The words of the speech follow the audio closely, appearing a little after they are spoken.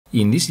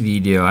In this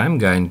video, I'm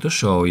going to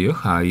show you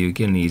how you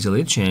can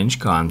easily change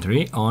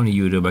country on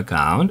YouTube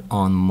account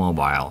on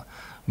mobile.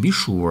 Be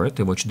sure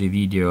to watch the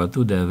video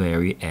to the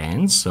very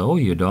end so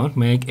you don't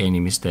make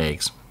any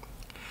mistakes.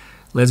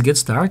 Let's get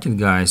started,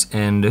 guys,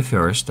 and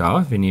first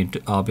off we need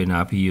to open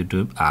up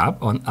YouTube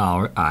app on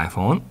our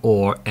iPhone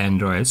or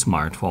Android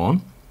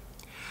smartphone.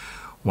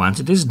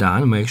 Once it is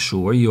done, make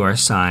sure you are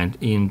signed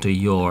into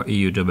your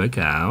YouTube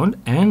account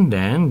and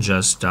then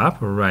just tap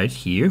right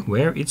here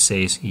where it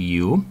says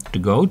You to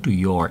go to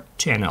your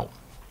channel.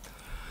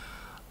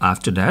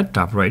 After that,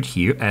 tap right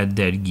here at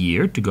that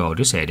gear to go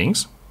to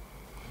Settings.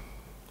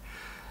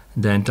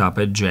 Then tap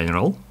at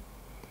General.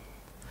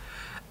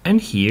 And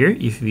here,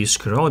 if we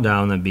scroll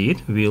down a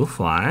bit, we'll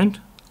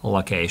find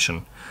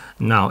Location.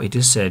 Now it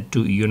is set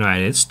to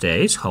United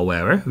States,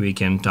 however, we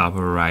can tap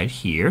right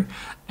here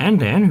and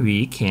then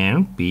we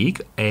can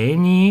pick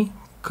any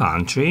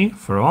country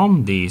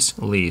from this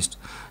list.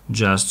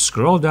 Just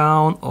scroll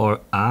down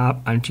or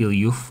up until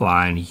you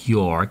find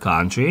your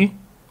country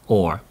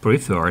or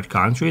preferred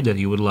country that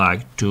you would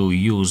like to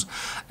use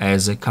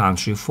as a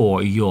country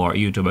for your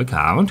YouTube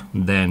account.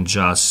 Then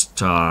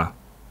just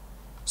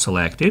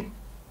select it,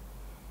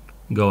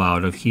 go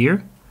out of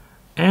here,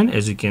 and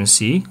as you can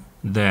see,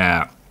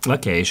 the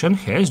location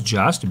has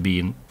just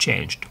been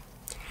changed.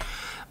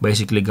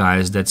 Basically,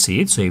 guys, that's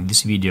it. So if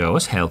this video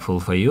was helpful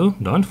for you,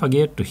 don't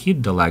forget to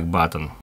hit the like button.